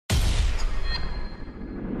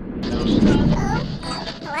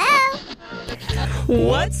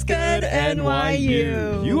What's good,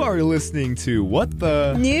 NYU? You are listening to What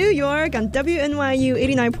the New York on WNYU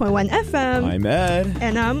 89.1 FM. I'm Ed.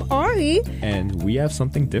 And I'm Ari. And we have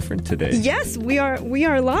something different today. Yes, we are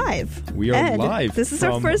live. We are Ed, live. This is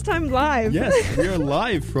our first time live. Yes, we are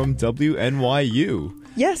live from WNYU.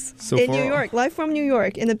 Yes, So in New York, live from New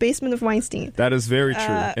York, in the basement of Weinstein. That is very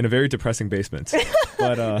true, in a very depressing basement.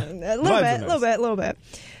 But a little bit.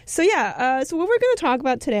 So yeah, so what we're going to talk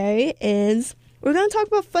about today is we're going to talk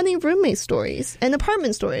about funny roommate stories and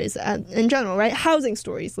apartment stories in general, right? Housing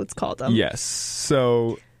stories, let's call them. Yes.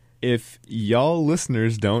 So if y'all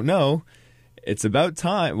listeners don't know, it's about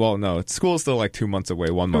time. Well, no, school's still like 2 months away,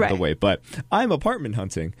 1 month away. But I'm apartment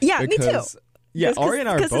hunting. Yeah, me too. Yeah, Ari and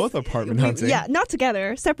I are both apartment hunting. Yeah, not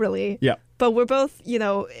together, separately. Yeah. But we're both,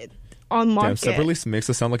 on market. Damn, separately makes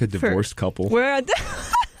us sound like a divorced couple.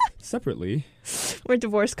 Separately. We're a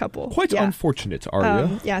divorced couple. Quite unfortunate,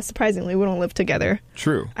 Aria. Yeah, surprisingly, we don't live together.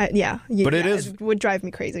 True. But it would drive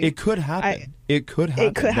me crazy. It could happen. It could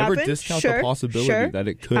happen. Never discount the possibility that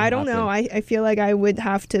it could happen. I don't know. I feel like I would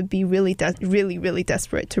have to be really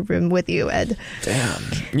desperate to room with you, Ed. Damn.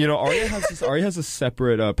 Aria has a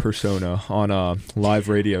separate persona on live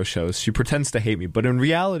radio shows. She pretends to hate me, but in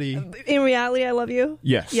reality, I love you.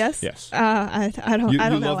 Yes. Yes. I don't you know.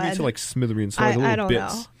 You love me Ed. to like smithereens, so I don't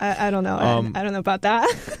know. I don't know. Ed. I don't know about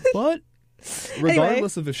that. But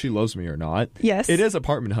regardless of if she loves me or not, yes, it is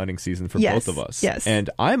apartment hunting season for both of us. Yes. And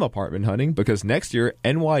I'm apartment hunting because next year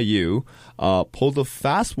NYU pulled a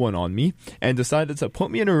fast one on me and decided to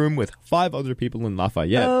put me in a room with 5 other people in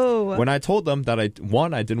Lafayette. Oh. When I told them that I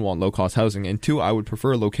didn't want low-cost housing, and 2, I would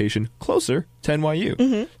prefer a location closer to NYU.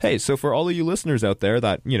 Mm-hmm. Hey, so for all of you listeners out there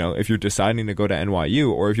that, if you're deciding to go to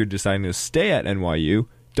NYU or if you're deciding to stay at NYU,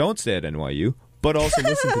 don't stay at NYU. But also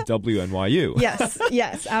listen to WNYU.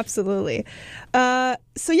 Yes, absolutely.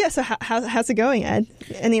 So how's it going, Ed?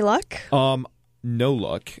 Any luck? No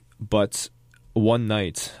luck, but one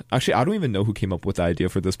night. Actually, I don't even know who came up with the idea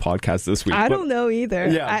for this podcast this week. I don't know either.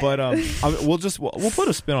 Yeah, but we'll put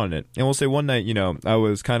a spin on it, and we'll say one night, I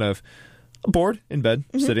was kind of bored in bed,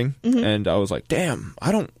 sitting, and I was like, damn,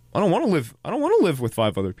 I don't want to live with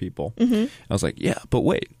 5 other people. Mm-hmm. I was like, yeah, but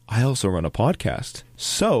wait, I also run a podcast.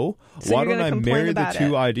 So why don't I marry the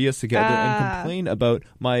 2 ideas together and complain about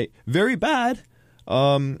my very bad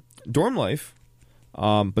dorm life,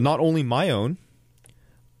 but not only my own,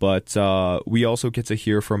 but we also get to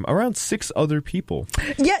hear from around 6 other people.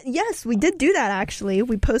 Yeah, yes, we did do that, actually.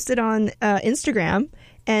 We posted on Instagram,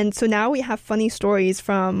 and so now we have funny stories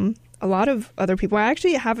from a lot of other people. I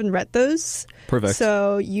actually haven't read those. Perfect.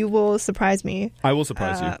 So you will surprise me. I will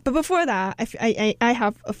surprise you. But before that, I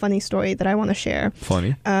have a funny story that I want to share.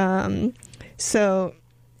 Funny? So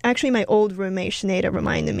actually my old roommate, Sinead,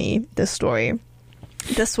 reminded me this story.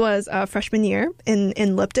 This was freshman year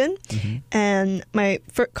in Lipton. Mm-hmm. And my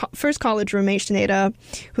first college roommate, Sinead,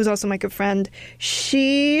 who's also my good friend,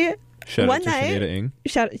 she... Shout out to Sinead Ng.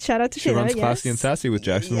 Shout out to Sinead. She runs Classy and Sassy with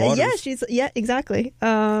Jackson Waters. Exactly.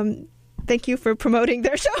 Thank you for promoting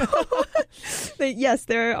their show. Yes,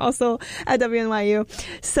 they're also at WNYU.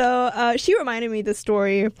 So she reminded me this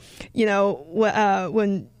story.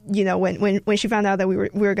 When she found out that we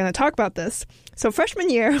were going to talk about this. So freshman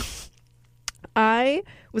year, I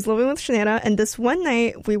was living with Sinead, and this one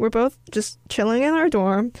night we were both just chilling in our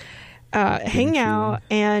dorm. Hanging out,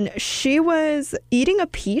 and she was eating a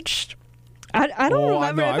peach. I don't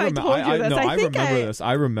remember if I told you this. I remember this.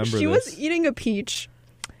 I remember she was eating a peach,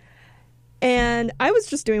 and I was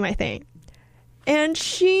just doing my thing. And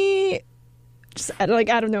she just, like,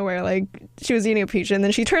 out of nowhere, she was eating a peach, and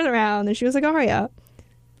then she turned around, and she was like, Aria,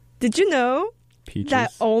 did you know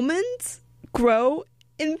that almonds grow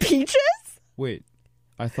in peaches? Wait,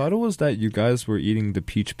 I thought it was that you guys were eating the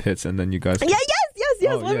peach pits, and then you guys...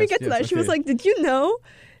 Yes, let me get to that. Okay. She was like, did you know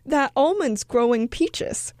that almonds grow in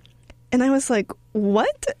peaches? And I was like,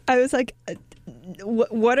 what? I was like,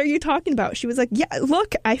 what are you talking about? She was like, yeah,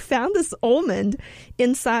 look, I found this almond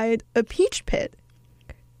inside a peach pit.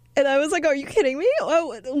 And I was like, are you kidding me?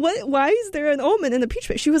 Oh, what? Why is there an almond in a peach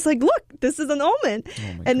pit? She was like, look, this is an almond.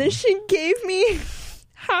 And then she gave me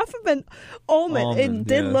half of an almond. It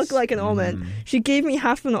did look like an almond. She gave me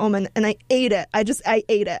half of an almond, and I ate it. I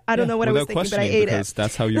ate it. I don't know what I was thinking, but I ate it.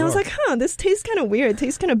 That's how you and I was like, this tastes kind of weird. It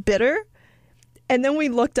tastes kind of bitter. And then we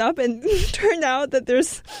looked up, and it turned out that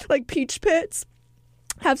there's peach pits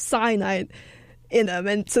have cyanide in them,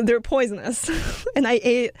 and so they're poisonous. And I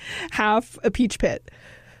ate half a peach pit.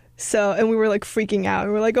 So, and we were like freaking out.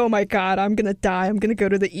 We were like, oh my God, I'm going to die. I'm going to go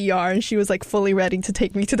to the ER. And she was like fully ready to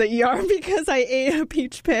take me to the ER because I ate a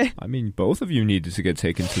peach pit. I mean, both of you needed to get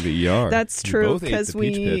taken to the ER. That's true, because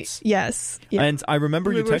yes. Yeah. And I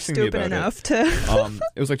remember you texting me about enough it.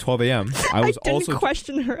 It was like 12 a.m. I didn't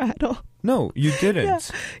question her at all. No, you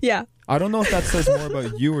didn't. Yeah. I don't know if that says more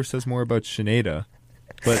about you or says more about Sinead.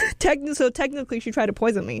 But so technically, she tried to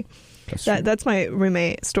poison me. That's my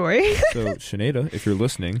roommate story. So Sinead, if you're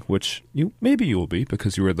listening, which maybe you will be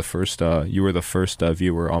because you were the first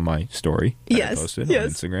viewer on my story that I posted on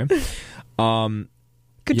Instagram.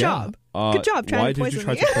 Good job. Good job trying to poison me.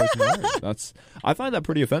 Why did you try to poison Ari? I find that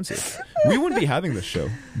pretty offensive. We wouldn't be having this show.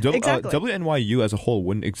 Exactly. WNYU as a whole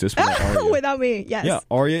wouldn't exist without Arya. Without me, yes. Yeah,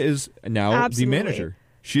 Arya is now Absolutely. the manager.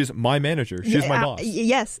 She is my manager. She is my boss.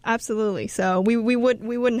 Yes, absolutely. So we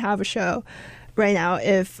wouldn't have a show right now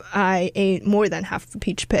if I ate more than half the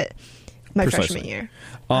peach pit my freshman year.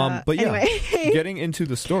 But yeah, anyway. Getting into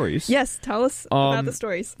the stories. Yes, tell us about the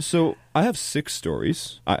stories. So I have 6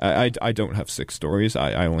 stories. I don't have 6 stories.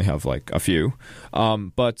 I only have like a few.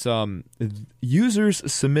 But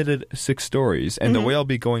users submitted 6 stories, and the way I'll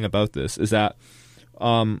be going about this is that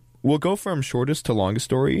we'll go from shortest to longest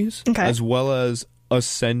stories, as well as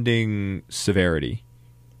ascending severity.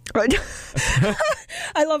 Right.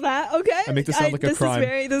 I love that. Okay. I make this sound like a crime.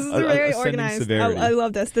 This is very organized. I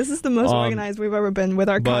love this. This is the most organized we've ever been with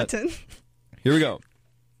our content. Here we go.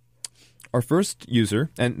 Our first user,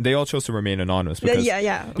 and they all chose to remain anonymous because,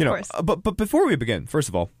 of course. But before we begin, first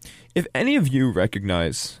of all, if any of you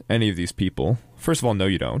recognize any of these people, first of all, no,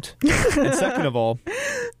 you don't. And second of all,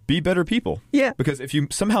 be better people. Yeah. Because if you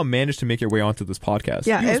somehow manage to make your way onto this podcast,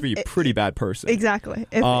 you must be a pretty bad person. Exactly.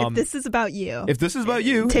 If this is about you. If this is about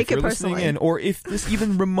you, take if it you're personally. listening in, or if this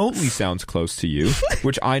even remotely sounds close to you,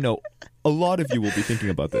 which I know a lot of you will be thinking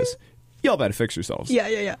about this, y'all better fix yourselves.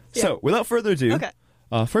 Yeah. So, without further ado,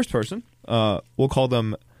 first person, we'll call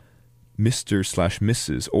them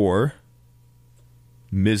Mr./Mrs. or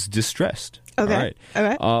Ms. Distressed. Okay. All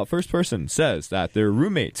right. First person says that their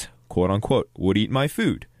roommate, quote unquote, would eat my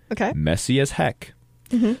food. Okay. Messy as heck.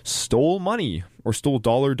 Stole money or stole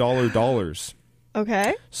dollars.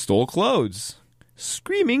 Okay. Stole clothes.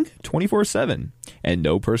 Screaming 24/7 and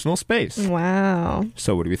no personal space. Wow.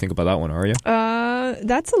 So what do you think about that one, Arya?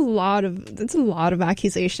 That's a lot of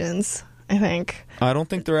accusations, I think. I don't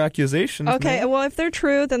think they're accusations. Okay, man. well, if they're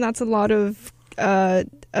true, then that's a lot of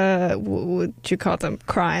what would you call them?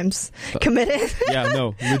 Crimes committed. Yeah,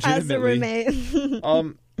 no, legitimately. As a roommate.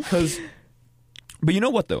 But you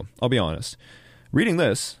know what though? I'll be honest. Reading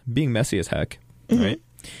this, being messy as heck, right?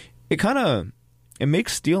 It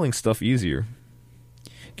makes stealing stuff easier.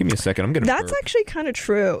 Give me a second. I'm gonna. That's burp. actually kind of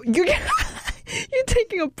true. You're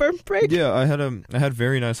taking a burp break. Yeah, I had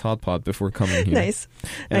very nice hot pot before coming here. Nice.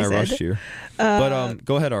 And nice I rushed here. But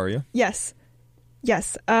go ahead, Arya. Yes.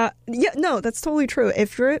 No, that's totally true.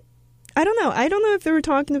 I don't know if they were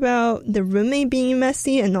talking about the roommate being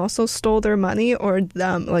messy and also stole their money, or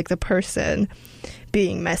them, like the person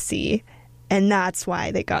being messy, and that's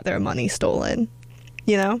why they got their money stolen.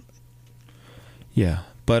 You know? Yeah,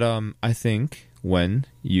 but I think when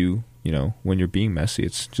when you're being messy,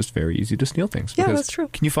 it's just very easy to steal things. Yeah, that's true.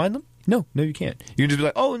 Can you find them? No, you can't. You can just be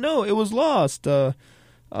like, oh no, it was lost. You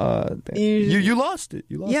lost it. You lost it.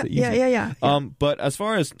 Easy. Yeah. But as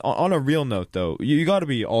far as on a real note, though, you got to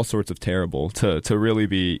be all sorts of terrible to really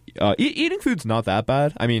be eating food's not that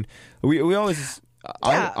bad. I mean, we always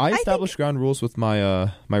I establish ground rules with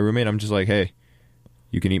my my roommate. I'm just like, hey,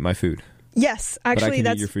 you can eat my food. Yes, actually, but I can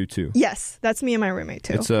that's eat your food too. Yes, that's me and my roommate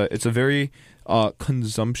too. It's a very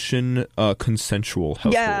consumption consensual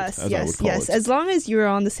household. Yes. I would call it. As long as you're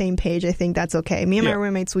on the same page, I think that's okay. Me and my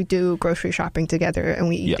roommates, we do grocery shopping together and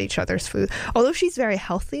we eat each other's food. Although she's very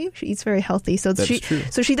healthy, she eats very healthy, so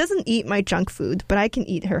she doesn't eat my junk food, but I can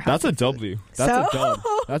eat her healthy. That's a W.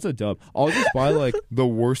 That's a dub. I'll just buy like the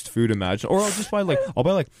worst food imaginable, or I'll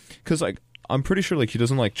buy because I'm pretty sure like he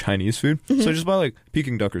doesn't like Chinese food, so I just buy like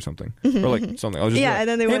Peking duck or something, or like something. I'll just and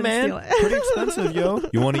then they want to steal it. Pretty expensive, yo.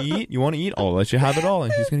 You want to eat? I'll let you have it all.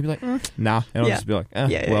 And he's gonna be like, nah, and I'll just be like,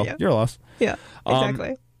 you're a loss. Yeah,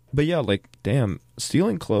 exactly. But yeah, like, damn,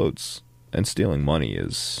 stealing clothes and stealing money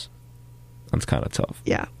that's kind of tough.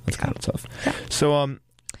 Yeah, that's kind of tough. Yeah. So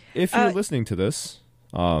if you're listening to this,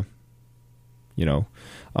 Mr.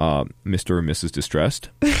 or Mrs. Distressed,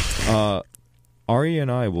 Ari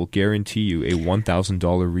and I will guarantee you a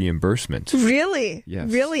 $1,000 reimbursement. Really?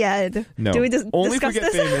 Yes. Really, Ed? No. Do we only discuss if we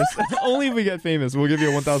get this? famous. Only if we get famous, we'll give you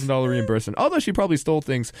a $1,000 reimbursement. Although she probably stole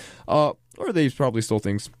things, or they probably stole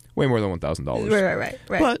things way more than $1,000. Right.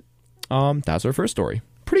 But that's our first story.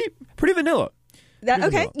 Pretty vanilla.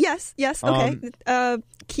 Okay. Yes. Okay.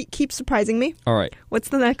 Keep surprising me. All right. What's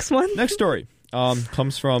the next one? Next story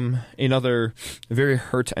comes from another very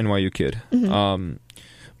hurt NYU kid. Mm-hmm.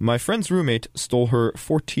 My friend's roommate stole her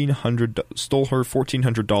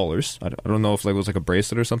 $1,400. I don't know if it was like a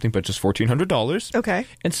bracelet or something, but just $1,400. Okay.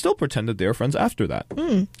 And still pretended they were friends after that.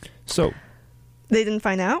 So they didn't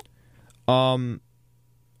find out? I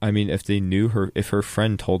mean, if her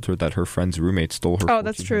friend told her that her friend's roommate stole her. Oh,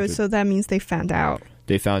 that's true. So that means they found out.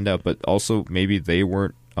 They found out, but also maybe they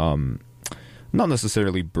weren't not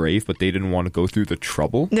necessarily brave, but they didn't want to go through the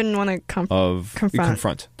trouble. Didn't want to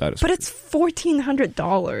confront. That is. But it's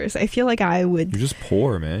 $1,400. I feel like I would. You're just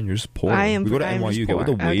poor, man. You're just poor. I am. We go to NYU, get with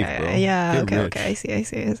a wave, bro. Yeah. Get Okay. I see.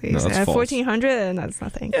 No, that's false. $1,400, and that's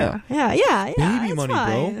nothing. Yeah. Baby money,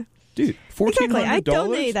 fine. bro. Dude, $1,400. Exactly. I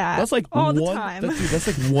donate that. That's like all the time. That's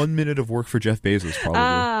like 1 minute of work for Jeff Bezos, probably.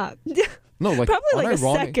 No, like probably like a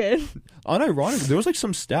second. Unironically, there was like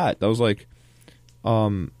some stat that was like,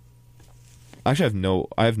 actually, I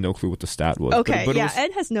have no clue what the stat was. Okay, but yeah,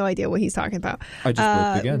 Ed has no idea what he's talking about. I just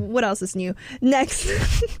looked again. What else is new? Next.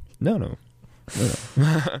 No.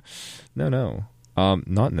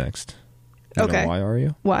 Not next. You know why, are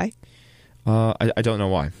you? Why? I don't know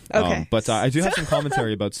why. Okay. But I do have some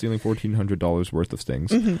commentary about stealing $1,400 worth of things.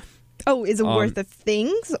 Mm-hmm. Oh, is it worth of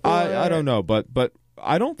things? Or? I don't know, but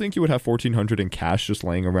I don't think you would have $1,400 in cash just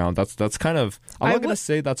laying around. That's kind of. I'm not going to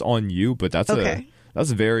say that's on you, but that's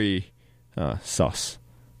very sus.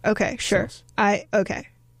 Okay, sure. Sus. Okay.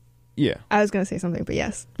 Yeah. I was going to say something, but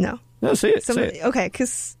yes, no. No, say it. Say it. Okay,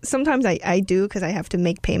 because sometimes I do because I have to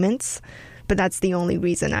make payments, but that's the only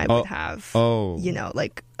reason I would have.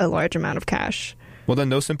 Like a large amount of cash. Well, then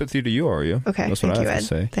no sympathy to you, are you? Okay, that's what I have to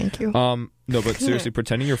say. Thank you. No, but seriously,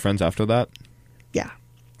 pretending you're friends after that. Yeah.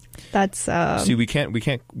 That's see, we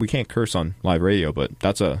can't curse on live radio, but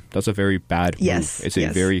that's a very bad move. It's a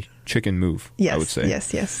very chicken move. Yes, I would say.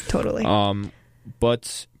 Yes, totally.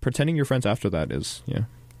 But pretending you're friends after that is yeah.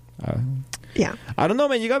 I don't know,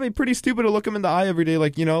 man. You gotta be pretty stupid to look them in the eye every day.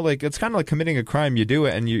 Like, like it's kind of like committing a crime. You do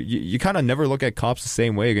it, and you kind of never look at cops the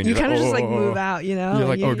same way again. You kind of just like move out. You're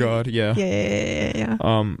like, oh god, yeah.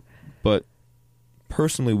 Yeah. But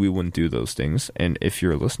personally, we wouldn't do those things. And if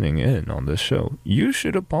you're listening in on this show, you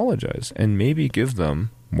should apologize and maybe give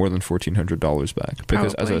them more than $1,400 back.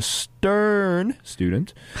 Because as a stern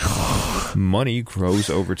student, money grows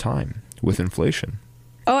over time with inflation.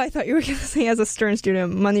 Oh, I thought you were going to say as a stern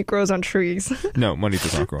student, money grows on trees. No, money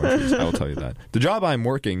does not grow on trees. I will tell you that. The job I'm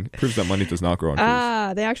working proves that money does not grow on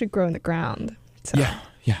trees. They actually grow in the ground. So.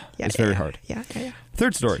 Yeah. It's very hard. Yeah.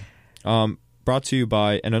 Third story, brought to you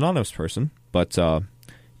by an anonymous person, but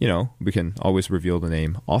we can always reveal the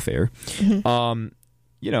name off air. Mm-hmm.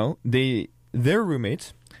 Their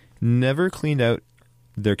roommate never cleaned out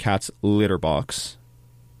their cat's litter box,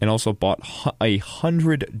 and also bought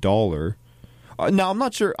 $100. Now I'm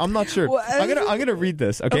not sure. What? I'm gonna read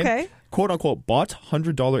this. Okay. Quote unquote, bought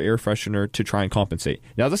 $100 air freshener to try and compensate.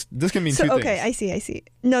 Now this can mean two things. Okay, I see.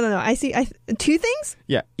 No. I see. Two things.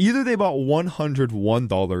 Yeah, either they bought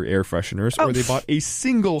 $101 air fresheners, or they bought a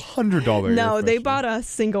single $100. No, they bought a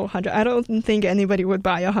single $100. I don't think anybody would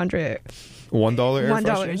buy $100. $1 air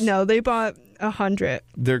fresheners? No, they bought $100.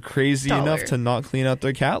 They're crazy enough to not clean out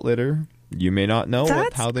their cat litter. You may not know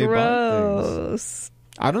how they bought things.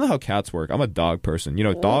 I don't know how cats work. I'm a dog person.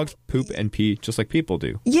 Dogs poop and pee just like people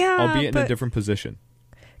do. Yeah, albeit in a different position.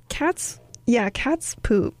 Cats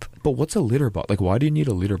poop. But what's a litter box? Like, why do you need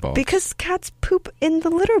a litter box? Because cats poop in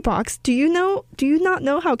the litter box. Do you not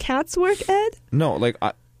know how cats work, Ed? No,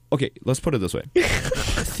 okay, let's put it this way.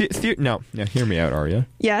 Now, hear me out, Arya.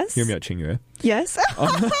 Yes. Hear me out, Chingyue. Yes.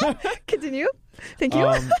 Continue. Thank you.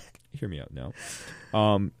 Hear me out now.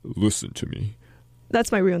 Listen to me. That's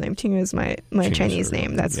my real name. Qingyu is my Chinese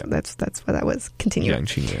name. That's what that was. Continue. Yeah,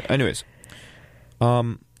 Qingyu. Anyways,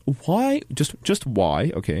 why? Just why?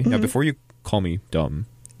 Okay. Mm-hmm. Now, before you call me dumb.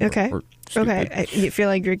 Okay. Or stupid, okay. I feel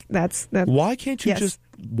like that's. Why can't you just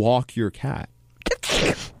walk your cat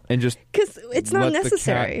and just? Because it's not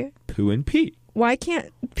necessary. The cat poo and pee. Why can't?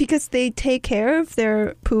 Because they take care of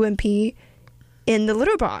their poo and pee in the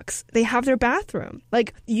litter box. They have their bathroom.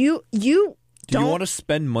 Like you. Do you want to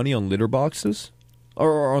spend money on litter boxes?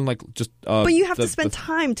 Or on just but you have to spend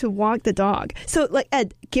time to walk the dog. So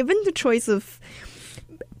Ed, given the choice of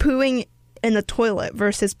pooing in the toilet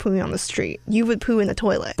versus pooing on the street, you would poo in the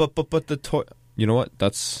toilet. But the toilet, you know what?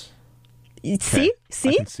 That's see?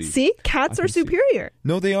 Cats are superior.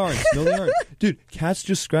 No, they aren't. Dude, cats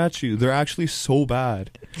just scratch you. They're actually so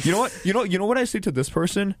bad. You know what? You know what I say to this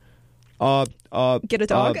person? Get a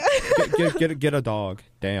dog. Get a dog.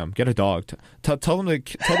 Damn, get a dog. Tell the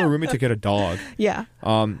roommate to get a dog. Yeah.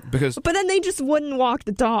 Because. But then they just wouldn't walk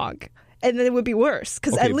the dog, and then it would be worse.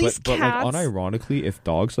 Because at least but cats. like, unironically, if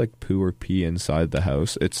dogs like poo or pee inside the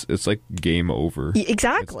house, it's like game over.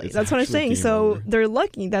 Exactly. It's That's what I'm saying. So over. they're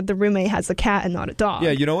lucky that the roommate has a cat and not a dog.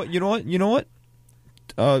 Yeah. You know what?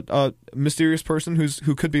 Mysterious person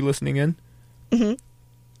who could be listening in. Mm-hmm.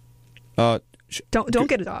 Don't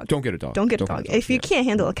get a dog. Don't get a dog. Don't get a dog. If you can't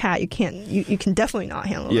handle a cat, you can definitely not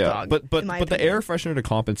handle a dog. But the air freshener to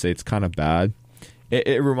compensate is kind of bad.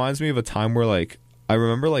 It reminds me of a time where like I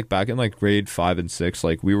remember like back in like grade 5 and 6,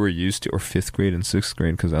 like we were used to, or 5th grade and 6th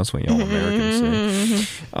grade, because that's what y'all Americans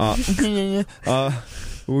say.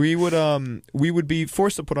 We would be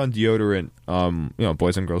forced to put on deodorant.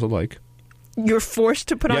 Boys and girls alike. You're forced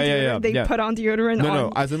to put on deodorant? They put on deodorant?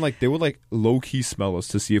 No, as in like they would like low-key smell us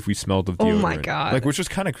to see if we smelled of deodorant. Oh my God. Like, which was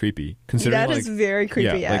kind of creepy. Considering that is very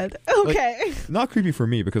creepy, Ed. Okay. Like, not creepy for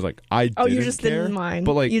me because like I didn't you just care, didn't mind.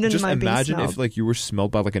 But like you didn't just mind imagine being if like you were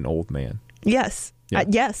smelled by like an old man. Yes. Yeah.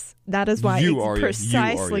 Yes. That is why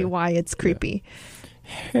precisely why it's creepy.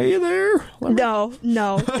 Yeah. Hey there. No,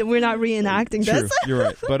 we're not reenacting True, this. You're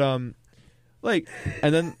right. But like,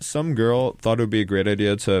 and then some girl thought it would be a great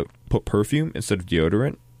idea to put perfume instead of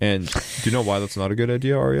deodorant. And do you know why that's not a good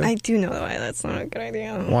idea, Aria? I do know why that's not a good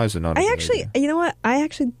idea. Why is it not a good idea? You know what? I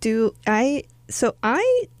actually do. I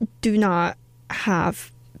do not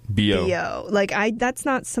have BO. Like that's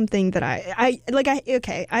not something that I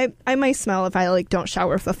might smell if I like don't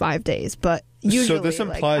shower for 5 days, but usually. So this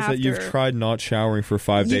implies that you've tried not showering for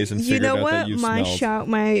 5 days and figured out that you smelled.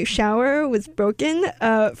 My shower was broken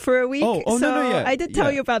for a week. Oh, so no, yeah. I did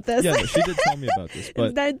tell you about this. Yeah, she did tell me about this.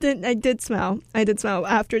 But I did smell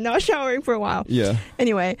after not showering for a while. Yeah.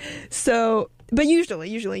 Anyway, so but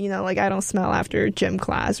usually, like I don't smell after gym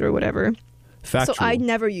class or whatever. Factual. So I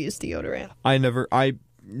never use deodorant. I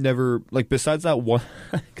never like, besides that one,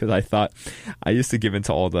 because I thought I used to give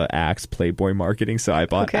into all the Axe Playboy marketing, so I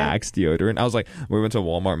bought Axe deodorant. I was like, we went to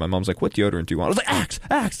Walmart, my mom's like, what deodorant do you want? I was like,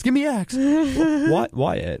 Axe, give me Axe.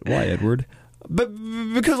 Why Edward? But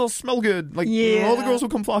because I'll smell good. Like, all the girls will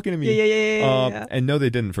come flocking to me. Yeah. And no,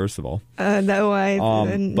 they didn't, first of all. No,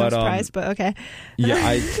 no surprise, but okay. Yeah,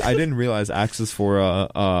 I didn't realize Axe is for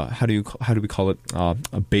how do we call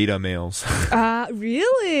it? Beta males.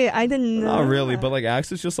 Really? I didn't know. Not really, but like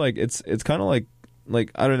Axe is just like it's kind of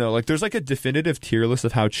like I don't know, like there's like a definitive tier list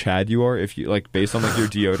of how Chad you are if you like based on like your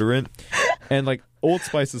deodorant, and like Old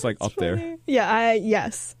Spice is like up there. Yeah,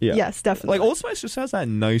 yes, definitely. Like Old Spice just has that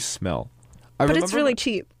nice smell. But it's really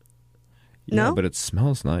cheap. Yeah, no? But it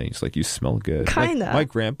smells nice. Like, you smell good. Kinda. Like, my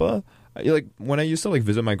grandpa, like, when I used to, like,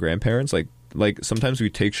 visit my grandparents, like sometimes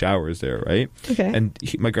we'd take showers there, right? Okay. And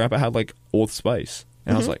my grandpa had, like, Old Spice.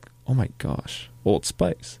 And I was like, oh, my gosh, Old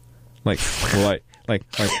Spice. Like, what? Like,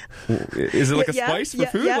 is it like a spice for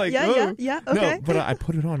food? Yeah, okay. No, but I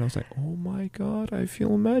put it on. I was like, oh, my God, I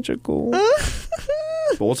feel magical.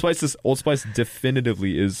 But Old Spice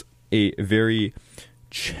definitively is a very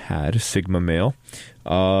Chad Sigma male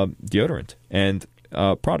deodorant and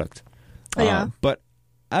product. But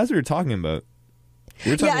as we were talking about,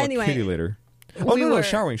 about kitty litter. Oh,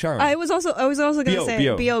 showering. I was also going to say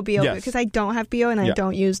BO yes. because I don't have BO and I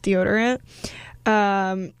don't use deodorant.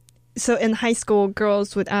 So in high school,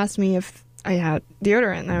 girls would ask me if I had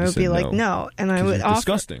deodorant, and I would be like, no, and I would offer.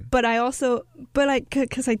 Disgusting. But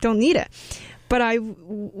because I don't need it. But I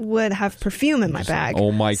would have perfume in my bag.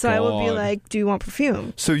 Oh my God. So I would be like, do you want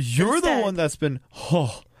perfume? So you're the one that's been,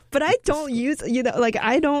 But I don't use, like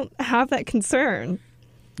I don't have that concern.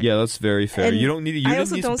 Yeah, that's very fair. And you don't need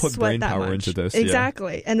to put brain power into this.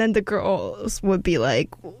 Exactly. Yeah. And then the girls would be like,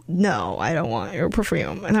 no, I don't want your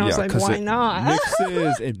perfume. And I was like, why not?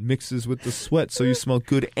 It mixes with the sweat, so you smell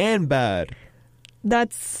good and bad.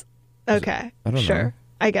 That's okay. I don't know.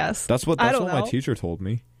 I guess. That's what my teacher told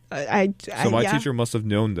me. So my teacher must have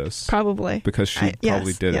known this. Probably. Because she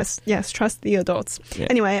probably did it. Yes, trust the adults. Yeah.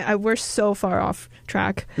 Anyway, we're so far off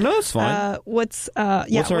track. No, it's fine. What's our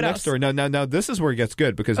next story? Now this is where it gets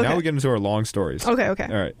good, because now we get into our long stories. Okay. All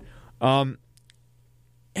right.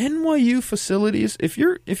 NYU facilities, if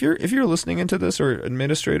you're listening into this, or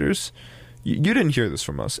administrators, you didn't hear this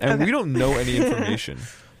from us, and we don't know any information.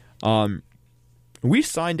 We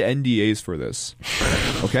signed NDAs for this.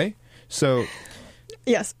 Okay? So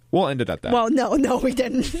yes. We'll end it at that. Well, no, we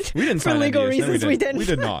didn't. We didn't sign for legal NDAs. reasons. We didn't. We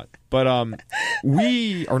did not. But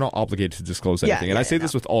we are not obligated to disclose anything. And I say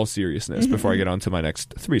this with all seriousness before I get on to my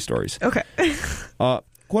next 3 stories. Okay.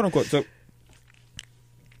 Quote unquote. So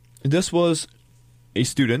this was a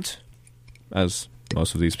student, as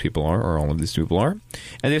most of these people are, or all of these people are.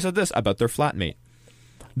 And they said this about their flatmate.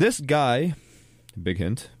 This guy, big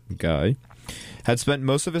hint, guy, had spent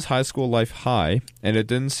most of his high school life high, and it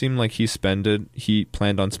didn't seem like he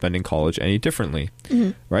planned on spending college any differently.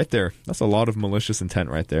 Right there. That's a lot of malicious intent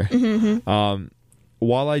right there.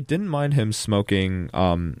 While I didn't mind him smoking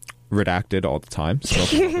redacted all the time,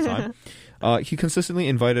 he consistently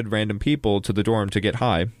invited random people to the dorm to get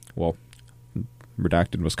high. Well,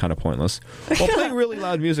 redacted was kind of pointless. While playing really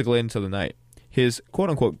loud music late into the night. His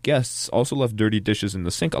quote-unquote guests also left dirty dishes in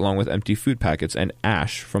the sink along with empty food packets and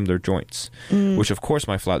ash from their joints, which of course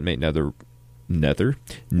my flatmate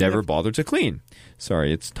never bothered to clean.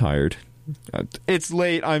 Sorry, it's tired. It's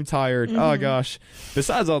late, I'm tired. Oh gosh.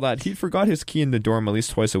 Besides all that, he forgot his key in the dorm at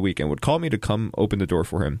least twice a week and would call me to come open the door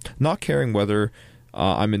for him, not caring whether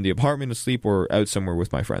I'm in the apartment asleep or out somewhere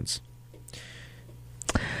with my friends.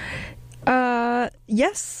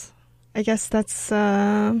 Yes. I guess that's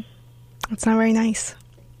not very nice.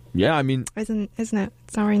 Yeah, I mean... Isn't it? It's not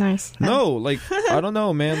very nice. No, like, I don't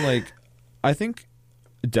know, man. Like, I think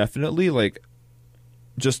definitely, like,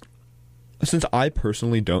 just... Since I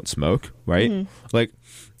personally don't smoke, right? Like,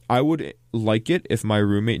 I would like it if my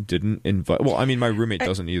roommate didn't invite... Well, I mean, my roommate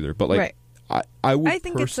doesn't either, but, like, I would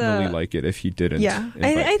personally like it if he didn't. Yeah,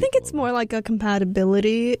 I think it's more like a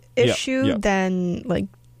compatibility issue than, like,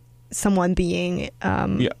 someone being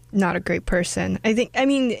not a great person. I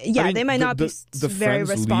mean, they might not be very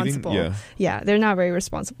responsible. They're not very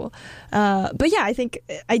responsible. But yeah, I think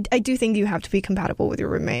I do think you have to be compatible with your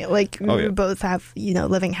roommate. Like you both have,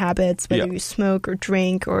 living habits, whether you smoke or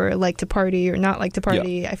drink or like to party or not like to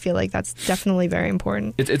party. I feel like that's definitely very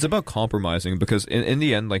important. It's about compromising because in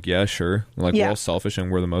the end, like, sure, like we're all selfish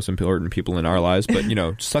and we're the most important people in our lives, but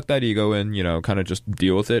suck that ego in, kind of just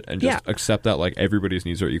deal with it and just accept that like everybody's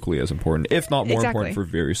needs are equally as important, if not more important for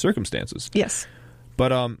various circumstances. Yes.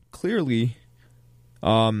 But clearly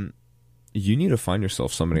you need to find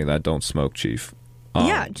yourself somebody that don't smoke, Chief.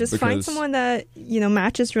 Just find someone that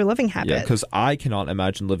matches your living habit. Yeah, because I cannot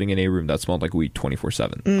imagine living in a room that smelled like weed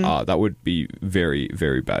 24/7. That would be very,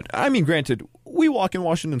 very bad. I mean, granted, we walk in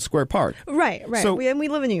Washington Square Park. Right. So we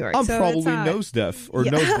live in New York. I'm probably nose deaf or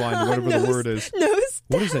nose blind or whatever the word is.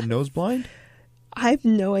 What is that, nose blind? I have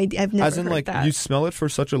no idea. I've never As in, heard like, that. you smell it for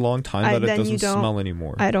such a long time that it doesn't smell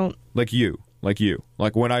anymore. I don't. Like you. Like,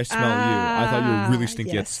 when I smell you, I thought you were really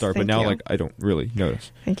stinky at the start, but now, like, I don't really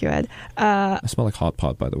notice. Thank you, Ed. I smell like hot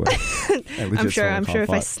pot, by the way. I'm sure if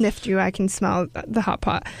I sniffed you, I can smell the hot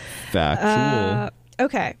pot. Factual.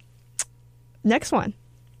 Okay. Next one.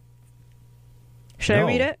 Should I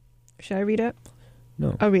read it?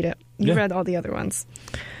 No. I'll read it. You read all the other ones.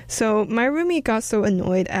 So my roomie got so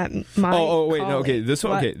annoyed at my This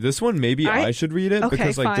one maybe I should read it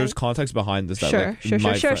because like there's context behind this. Sure. You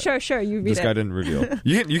read it. This guy didn't reveal.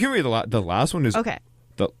 You can read the last one is okay.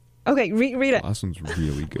 Read it. The last one's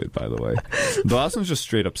really good, by the way. The last one's just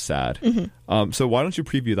straight up sad. So why don't you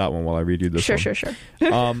preview that one while I read you this one? Sure.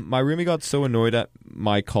 My roomie got so annoyed at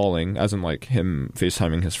my calling, as in like him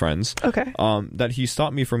FaceTiming his friends, that he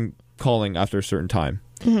stopped me from calling after a certain time.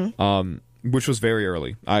 Which was very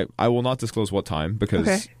early. I will not disclose what time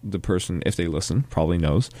because the person, if they listen, probably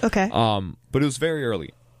knows. Okay. But it was very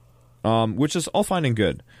early, which is all fine and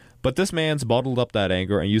good. But this man's bottled up that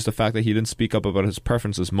anger and used the fact that he didn't speak up about his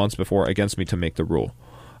preferences months before against me to make the rule.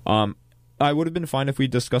 I would have been fine if we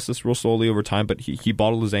discussed this rule slowly over time, but he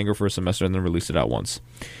bottled his anger for a semester and then released it at once.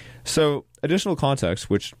 So, additional context,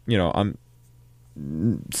 which, I'm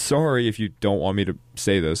sorry if you don't want me to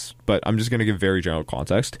say this, but I'm just going to give very general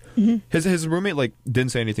context. His roommate like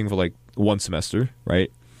didn't say anything for like one semester,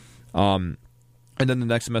 right? And then the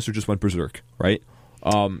next semester just went berserk, right?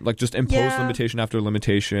 Like just imposed limitation after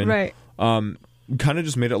limitation, right? Kind of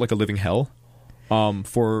just made it like a living hell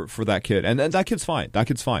for that kid, and that kid's fine.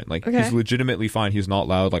 Like he's legitimately fine. He's not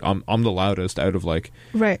loud. Like I'm the loudest out of like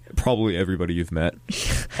probably everybody you've met.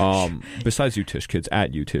 Besides you Tish kids,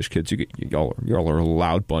 y'all are a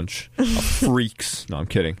loud bunch of freaks. No, I'm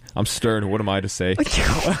kidding. I'm stern. What am I to say?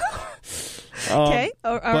 Okay.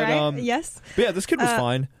 All right. Yes. But yeah, this kid was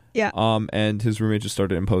fine. Yeah. And his roommate just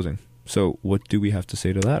started imposing. So what do we have to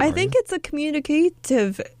say to that? I think it's a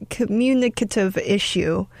communicative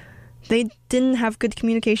issue. They didn't have good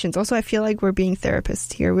communications. Also, I feel like we're being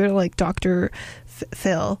therapists here. We're like Dr.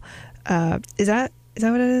 Phil. Is that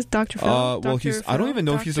what it is? Dr. Phil? Well, I don't even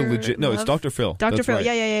know if he's a legit... No, it's Dr. Phil. Dr. Phil, right.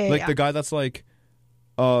 Yeah. Like the guy that's like...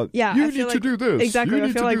 you need to do this. Exactly.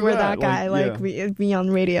 I feel like we're that guy. We on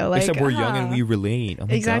radio. Like, except we're young and we relate. Oh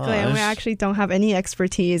exactly. Gosh. And we actually don't have any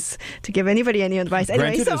expertise to give anybody any advice.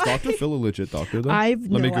 Anyway, Granted, is Dr. Phil a legit doctor, though? I have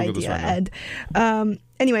no idea, Ed.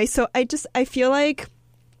 Anyway, so I feel like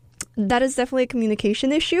that is definitely a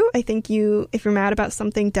communication issue. I think if you're mad about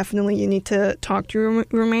something, definitely you need to talk to your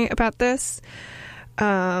roommate about this.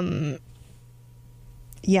 Yeah.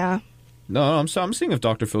 No, I'm seeing if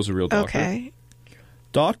Dr. Phil's a real doctor. Okay.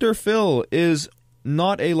 Dr. Phil is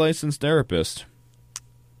not a licensed therapist.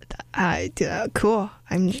 Cool.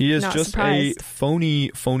 He is not just surprised. a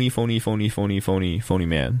phony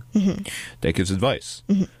man that gives advice.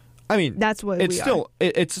 I mean, That's what it's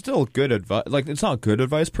still good advice. Like, it's not good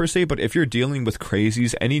advice per se, but if you're dealing with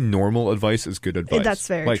crazies, any normal advice is good advice. That's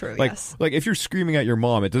very true. Yes. Like if you're screaming at your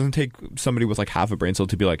mom, it doesn't take somebody with like half a brain cell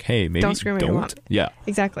to be like, "Hey, maybe Don't scream at your mom." Yeah,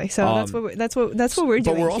 Exactly. So that's what we're doing.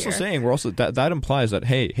 But we're also saying that implies that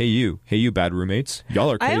hey you bad roommates, y'all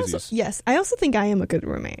are crazies. I also think I am a good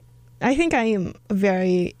roommate. I think I am a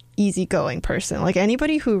very easigoing person. Like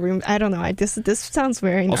anybody who I don't know. This sounds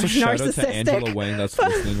very also narcissistic. Shout out to Angela Wang that's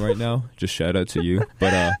listening right now. Just shout out to you.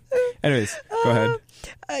 But anyways, go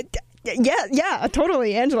ahead. Yeah,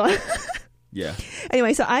 totally, Angela. Yeah.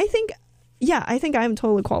 Anyway, so I think I'm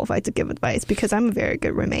totally qualified to give advice because I'm a very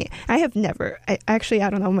good roommate. I have never. I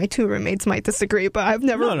don't know. My two roommates might disagree, but I've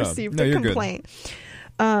never received a complaint.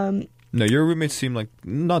 No, your roommates seem like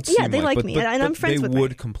they like me, and I'm friends with them. They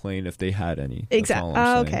would complain if they had any. Exactly.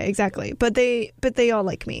 Okay, exactly. But they all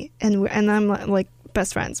like me, and I'm like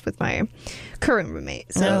best friends with my current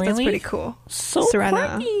roommate. So that's pretty cool. So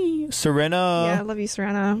Serena. Serena. Yeah, I love you,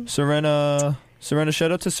 Serena. Serena.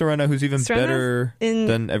 Shout out to Serena, who's even better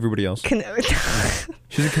than everybody else. She's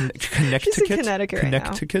in Connecticut. She's in Connecticut right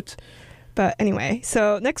now. But anyway,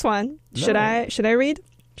 so next one. Should I read?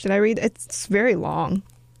 It's very long.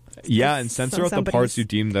 Yeah, and censor out the parts you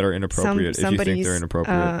deem that are inappropriate if you think they're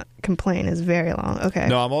inappropriate. Complaint is very long. Okay.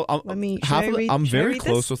 No, I'm very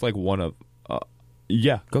close with like one of.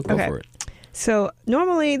 Yeah, go for it. So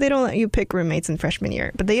normally they don't let you pick roommates in freshman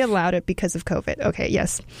year, but they allowed it because of COVID. Okay,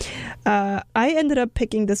 yes. I ended up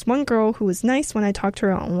picking this one girl who was nice when I talked to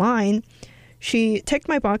her online. She ticked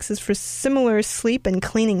my boxes for similar sleep and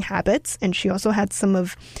cleaning habits, and she also had some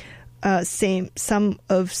same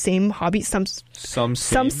hobbies, some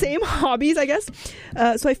same hobbies, I guess.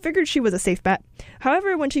 So I figured she was a safe bet.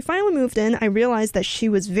 However, when she finally moved in, I realized that she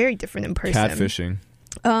was very different in person. Catfishing.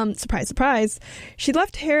 Surprise, surprise. She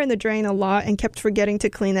left hair in the drain a lot and kept forgetting to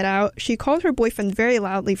clean it out. She called her boyfriend very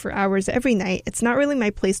loudly for hours every night. It's not really my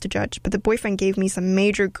place to judge, but the boyfriend gave me some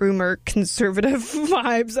major groomer conservative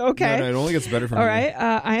vibes. Okay. No, it only gets better from All right.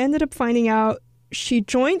 I ended up finding out she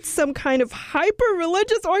joined some kind of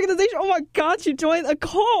hyper-religious organization. Oh my God, she joined a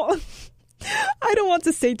cult. I don't want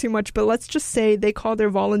to say too much, but let's just say they call their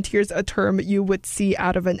volunteers a term you would see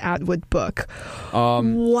out of an Atwood book.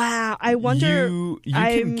 Wow. I wonder. You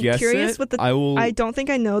I'm can guess curious it. what the. I will. I don't think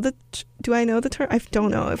I know the. Do I know the term? I don't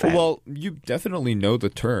know if I. Well, you definitely know the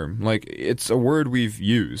term. Like, it's a word we've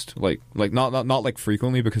used. Like not like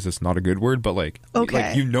frequently because it's not a good word, but like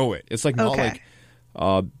you know it. It's like not like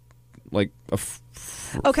a.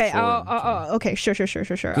 Okay. Okay. Sure. This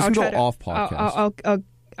can go off podcast.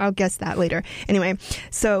 I'll guess that later. Anyway,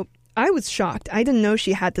 so I was shocked. I didn't know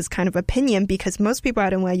she had this kind of opinion because most people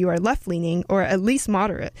at NYU are left-leaning or at least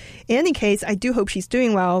moderate. In any case, I do hope she's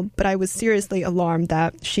doing well, but I was seriously alarmed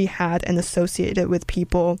that she had and associated with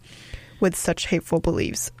people with such hateful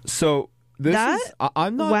beliefs. So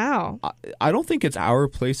I'm not. Wow. I don't think it's our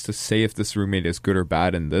place to say if this roommate is good or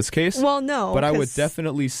bad in this case. Well, no. But I would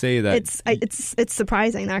definitely say that it's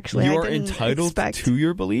surprising, actually. You're entitled to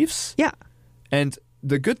your beliefs. Yeah. And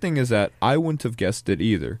the good thing is that I wouldn't have guessed it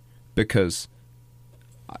either, because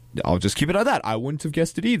I'll just keep it at that. I wouldn't have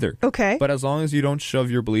guessed it either. Okay. But as long as you don't shove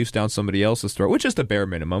your beliefs down somebody else's throat, which is the bare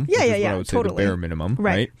minimum. Yeah, what I would say the bare minimum,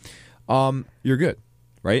 right? You're good,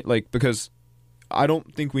 right? Like, because I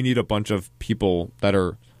don't think we need a bunch of people that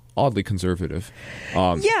are oddly conservative.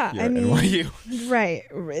 I mean, NYU. Right.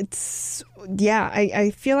 I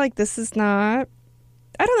feel like this is not.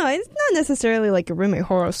 I don't know. It's not necessarily like a roommate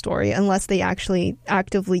horror story unless they actually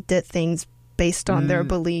actively did things based on their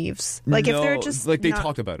beliefs. Like if they're just like they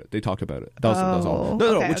talked about it. That was all.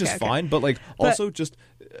 Which is fine. But like also just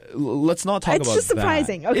let's not talk about that. It's just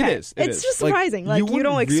surprising. Okay, it's just surprising. Like you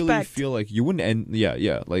don't expect. Really feel like you wouldn't end.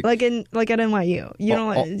 Yeah. Like at NYU, you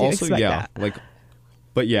don't also expect that. Like,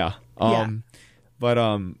 but yeah.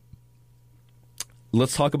 But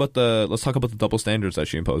let's talk about the double standards that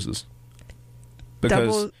she imposes.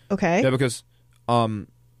 Because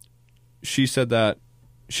she said that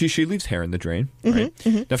she leaves hair in the drain, right?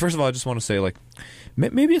 Now, first of all, I just want to say, like,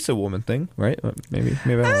 maybe it's a woman thing, right? Maybe I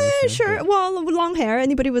don't understand, sure. but... Well, long hair.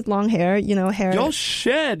 Anybody with long hair, hair. Y'all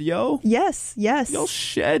shed, yo. Yes. Y'all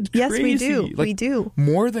shed crazy. Yes, we do. Like, we do.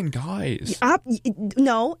 More than guys.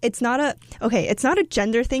 No, it's not a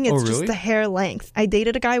gender thing. It's just the hair length. I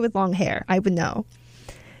dated a guy with long hair. I would know.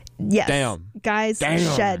 Yes. Damn. Guys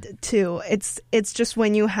shed too. It's just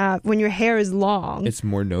when your hair is long, it's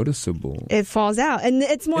more noticeable. It falls out, and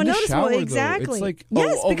it's more noticeable. Shower, exactly. It's like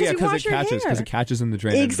because you wash your hair. Because it catches in the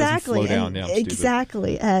drain. Exactly. And it doesn't flow down.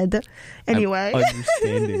 Exactly, Ed. Anyway, I'm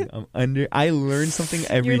understanding. I learn something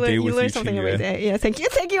every day with you. You learn something every day. Yeah. Thank you,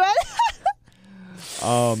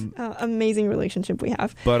 Ed. Amazing relationship we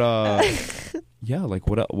have. But yeah, like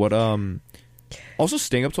what also,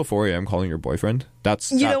 staying up till 4 a.m. calling your boyfriend.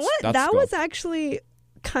 You know what? That was actually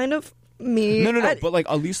kind of me. No. But like,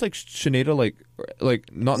 at least like Sinead,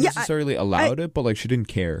 like not necessarily allowed it, but like she didn't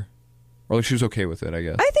care, or like she was okay with it. I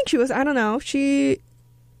guess. I think she was. I don't know. Okay.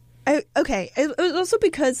 It was also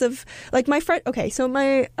because of like my friend. Okay, so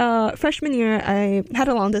my freshman year, I had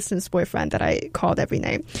a long distance boyfriend that I called every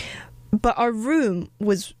night, but our room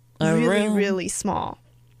was really small.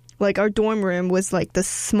 Like our dorm room was like the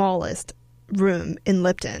smallest room in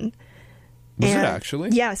Lipton. Was it actually?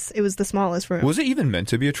 Yes, it was the smallest room. Was it even meant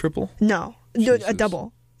to be a triple? No, a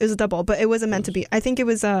double. It was a double, but it wasn't meant to be. I think it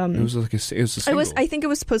was. It was like a single. I think it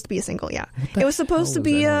was supposed to be a single. Yeah, it was supposed to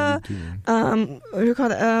be a what do you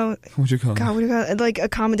call it? What do you call it? Like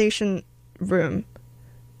accommodation room.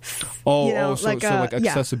 So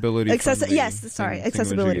accessibility.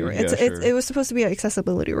 Accessibility room. It was supposed to be an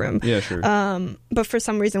accessibility room. Yeah, sure. But for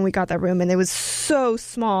some reason we got that room, and it was so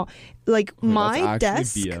small. Like my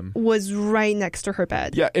desk was right next to her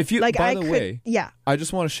bed. Yeah, if you by the way, I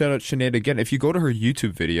just want to shout out Sinead again. If you go to her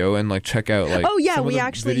YouTube video and like check out like we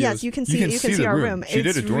actually videos, you can see our room. She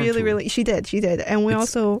did a dorm tour. She did, and we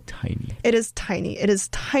also tiny. It is tiny. It is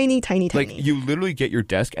tiny. Like you literally get your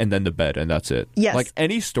desk and then the bed, and that's it. Yes. Like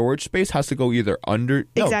any storage space has to go either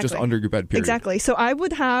just under your bed. Period. Exactly. So I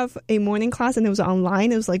would have a morning class, and it was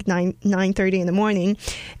online. It was like 9:30 in the morning,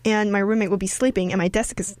 and my roommate would be sleeping, and my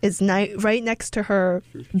desk is right next to her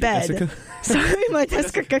bed. Sorry, my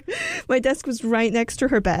desk was right next to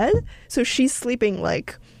her bed, so she's sleeping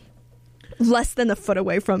like less than a foot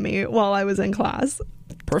away from me while I was in class.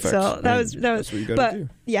 Perfect. So that was. That's what you but do.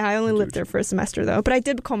 Yeah, I only lived there for a semester though. But I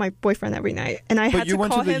did call my boyfriend every night, and I had to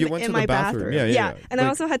call him in my bathroom. Yeah. And I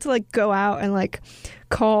also had to like go out and like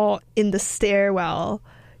call in the stairwell.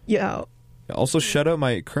 Also, shout out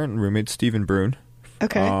my current roommate Stephen Brune.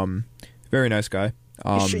 Okay. Very nice guy.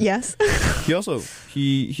 Yes.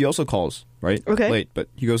 he also calls late, but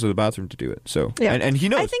he goes to the bathroom to do it. So and he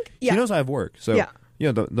knows. He knows I have work. So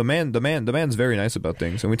the man's very nice about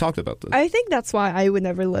things, and we talked about this. I think that's why I would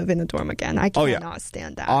never live in a dorm again. I cannot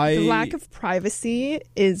stand that. The lack of privacy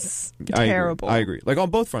is terrible. I agree. Like on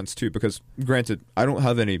both fronts too, because granted, I don't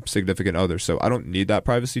have any significant others, so I don't need that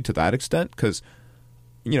privacy to that extent. Because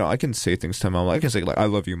I can say things to my mom. I can say like, "I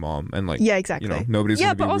love you, mom," and like, exactly. Nobody's gonna be weirded out.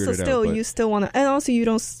 Yeah, but also still, you still want to, and also you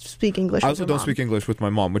don't speak English. I also don't speak English with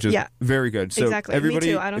my mom, which is very good. So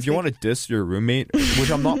everybody, if you want to diss your roommate,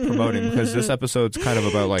 which I'm not promoting because this episode's kind of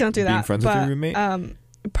about like being friends with your roommate.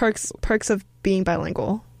 Perks of being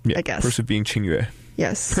bilingual. I guess. Perks of being Qingyue.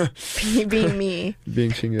 Yes, being me.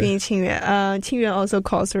 Being Qingyue. Qingyue also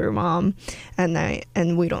calls her mom at night,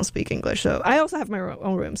 and we don't speak English. So I also have my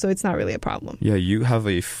own room, so it's not really a problem. Yeah, you have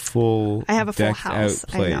a full. I have a full house.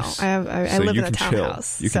 I know. I live in a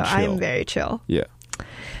townhouse, so I am very chill. Yeah.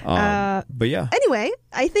 But yeah. Anyway,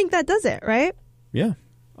 I think that does it, right? Yeah.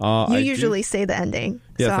 You usually say the ending,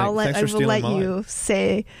 so I will let you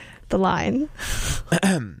say the line.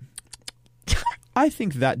 I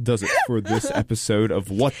think that does it for this episode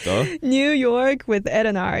of What the New York with Ed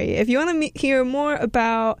and Ari. If you want to hear more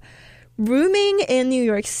about rooming in New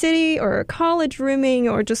York City or college rooming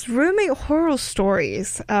or just roommate horror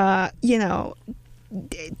stories, check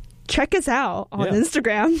us out on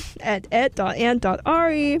Instagram at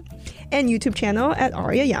ed.and.ari and YouTube channel at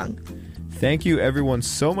Aria Young. Thank you everyone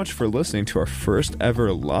so much for listening to our first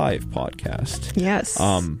ever live podcast. Yes.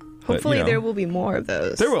 Hopefully there will be more of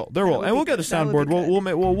those. There will, and we'll get a soundboard.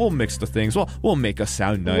 We'll mix the things. We'll make us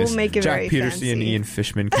sound nice. We'll make it Jack very Peterson fancy. and Ian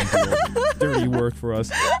Fishman can do all the dirty work for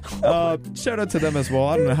us. Shout out to them as well.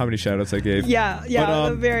 I don't know how many shout outs I gave.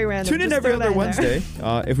 But, very random. Tune in every other Wednesday.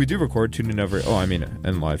 If we do record, tune in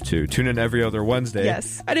and live too. Tune in every other Wednesday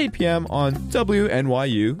at 8 p.m. on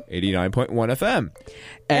WNYU 89.1 FM.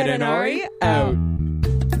 Ed and Ari out.